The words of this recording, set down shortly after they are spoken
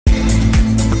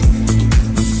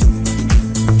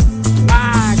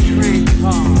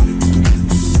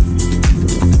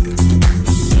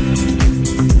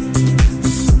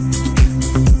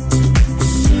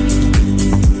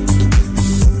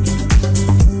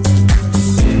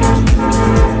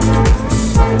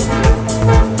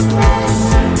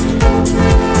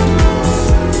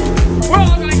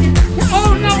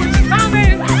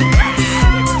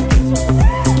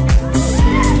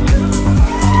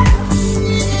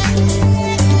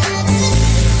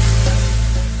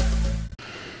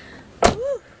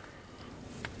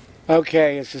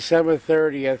Okay, it's December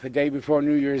 30th, the day before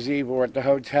New Year's Eve. We're at the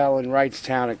hotel in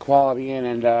Wrightstown at Quality Inn,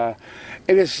 and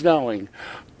it is snowing.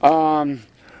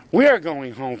 We are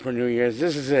going home for New Year's.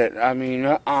 This is it. I mean,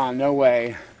 no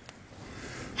way.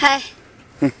 Hey.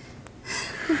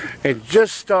 It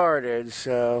just started,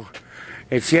 so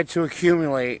it's yet to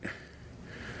accumulate.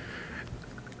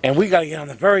 And we gotta get on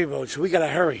the ferry boat, so we gotta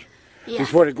hurry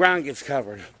before the ground gets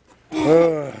covered.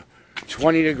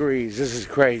 20 degrees. This is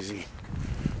crazy.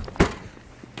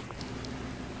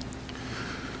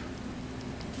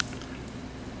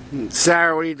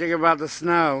 Sarah, what do you think about the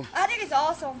snow? I think it's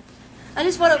awesome. I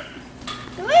just want to...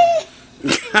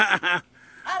 I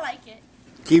like it.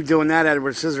 Keep doing that,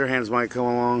 Edward Scissorhands might come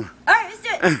along. Alright, let's do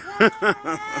it.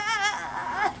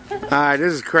 Alright,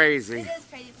 this is crazy. It is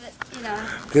crazy, but, you know.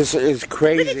 This is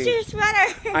crazy. Look at your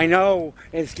sweater. I know.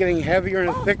 It's getting heavier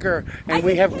and thicker, and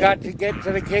we have got to get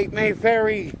to the Cape May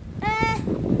Ferry.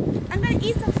 I'm going to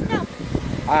eat some snow.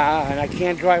 And I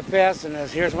can't drive fast in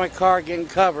this. Here's my car getting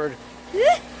covered.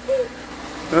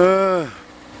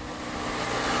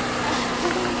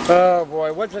 Oh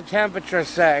boy, what's the temperature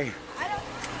say? I don't...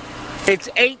 It's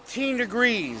 18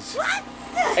 degrees. What?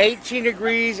 18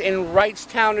 degrees in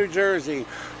Wrightstown, New Jersey.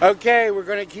 Okay, we're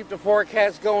going to keep the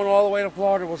forecast going all the way to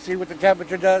Florida. We'll see what the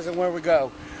temperature does and where we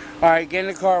go. Alright, get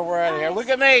in the car, we're out of here. Look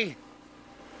at me!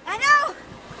 I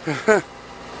know!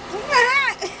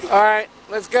 Alright,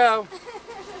 let's go.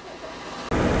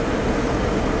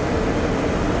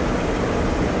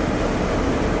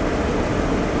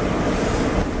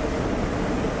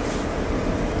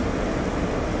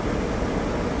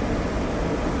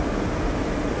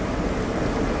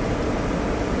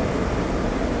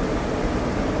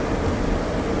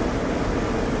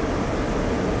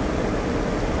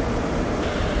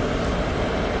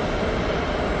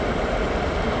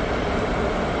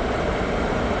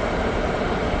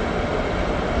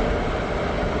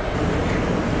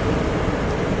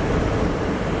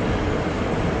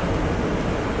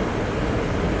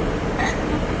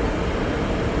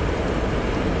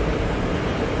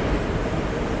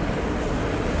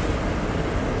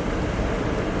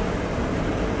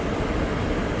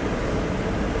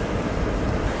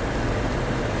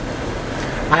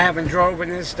 I haven't driven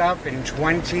this stuff in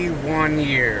 21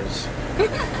 years.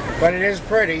 But it is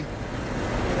pretty. It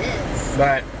is.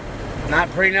 But not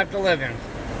pretty enough to live in.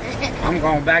 I'm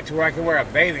going back to where I can wear a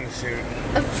bathing suit.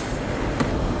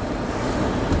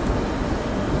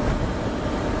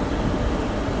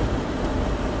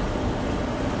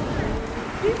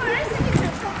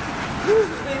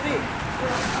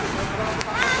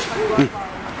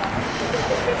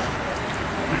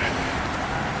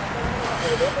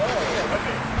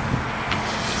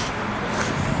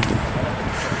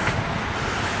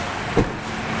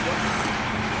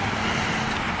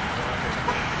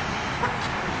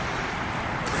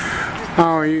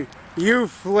 Oh, you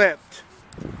flipped.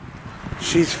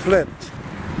 She's flipped.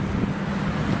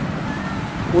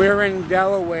 We're in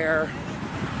Delaware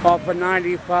off of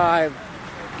 95.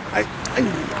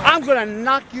 I'm gonna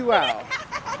knock you out.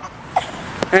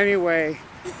 Anyway,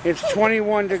 it's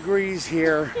 21 degrees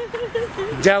here,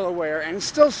 Delaware, and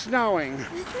still snowing.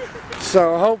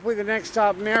 So hopefully the next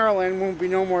stop, Maryland, won't be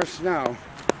no more snow.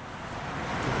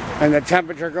 And the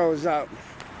temperature goes up.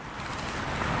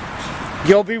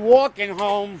 You'll be walking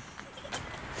home.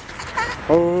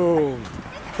 Oh,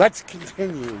 let's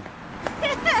continue.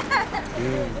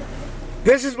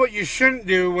 This is what you shouldn't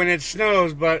do when it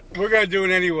snows, but we're going to do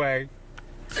it anyway.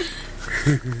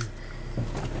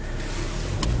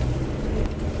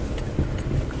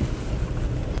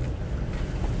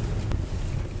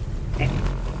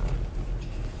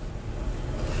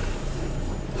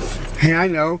 Hey, I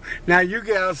know. Now you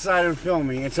get outside and film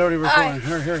me. It's already recording.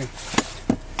 Right. Hurry.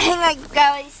 Hang on,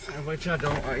 guys. Watch out,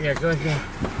 don't. Yeah, go ahead.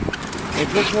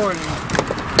 It's recording.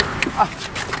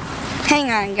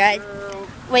 Hang on, guys.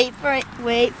 Wait for it.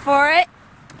 Wait for it.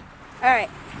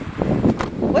 Alright.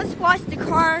 Let's watch the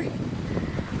car.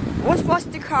 Let's watch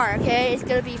the car, okay? It's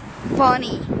gonna be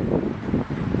funny.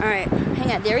 Alright.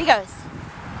 Hang on. There he goes.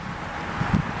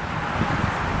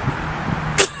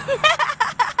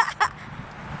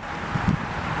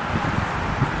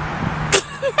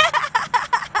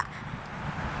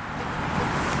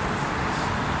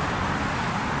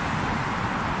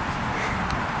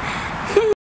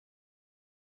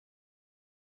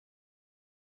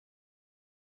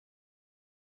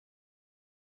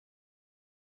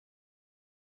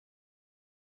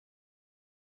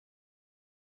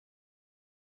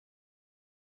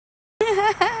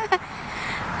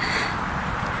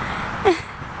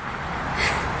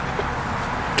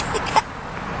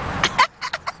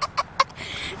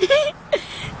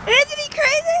 Isn't he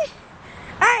crazy?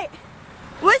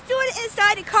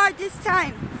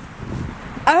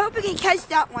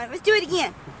 on. Let's do it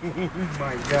again. Oh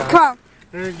my God. Come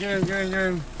on.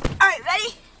 Again. Alright,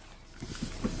 ready?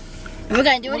 We're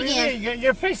gonna do it What do you again. mean?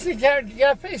 You're facing it, you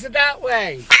gotta face it that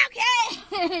way.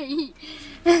 Okay.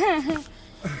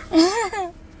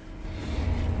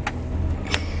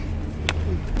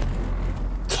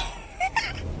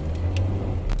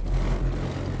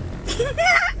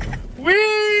 Whee!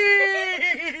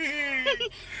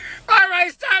 Alright,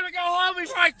 it's time to go home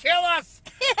before I kill us.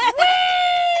 Whee!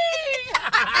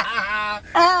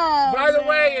 Oh, By the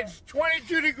way, it's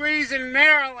 22 degrees in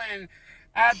Maryland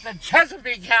at the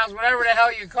Chesapeake House, whatever the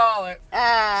hell you call it.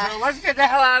 So let's get the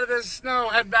hell out of this snow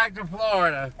and head back to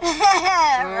Florida. Oh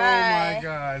my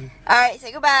God. Alright,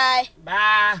 say goodbye.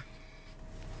 Bye.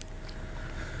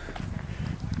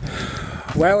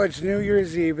 Well, it's New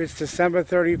Year's Eve. It's December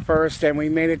 31st, and we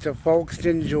made it to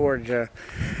Folkston, Georgia.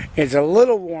 It's a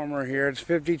little warmer here. It's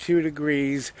 52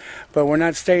 degrees, but we're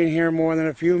not staying here more than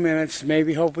a few minutes.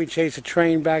 Maybe hope we chase a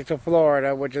train back to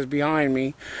Florida, which is behind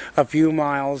me, a few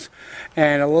miles,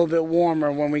 and a little bit warmer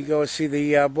when we go see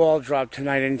the ball drop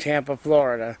tonight in Tampa,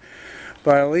 Florida.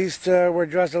 But at least we're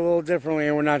dressed a little differently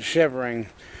and we're not shivering.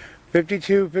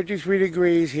 52, 53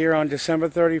 degrees here on December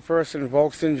 31st in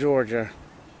Folkston, Georgia.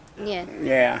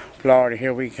 Yeah, Florida,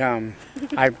 here we come.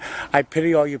 I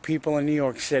pity all you people in New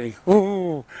York City.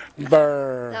 Ooh,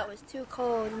 brr. That was too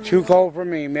cold. Too cold for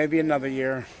me. Maybe another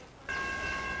year.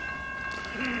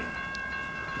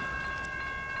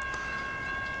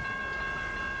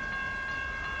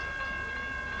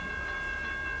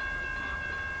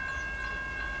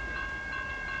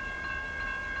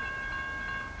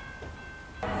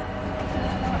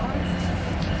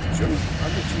 Sure,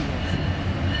 I'll get you one.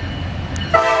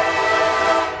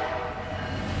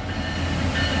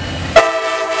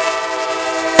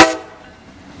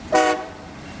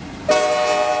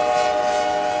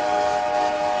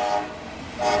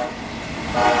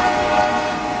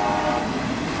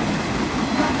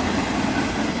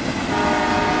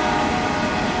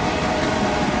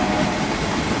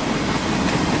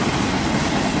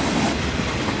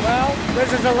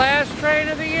 This is the last train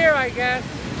of the year, I guess.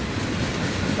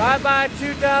 Bye-bye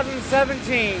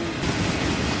 2017.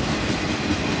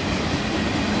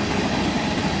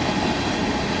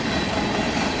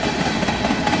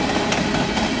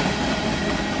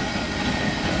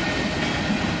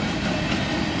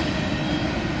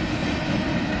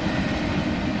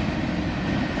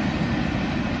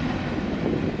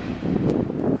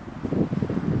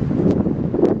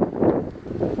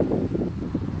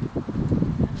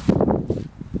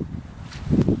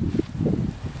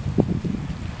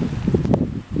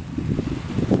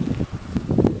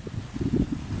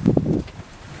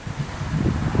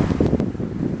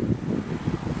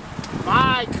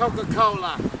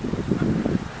 Coca-Cola.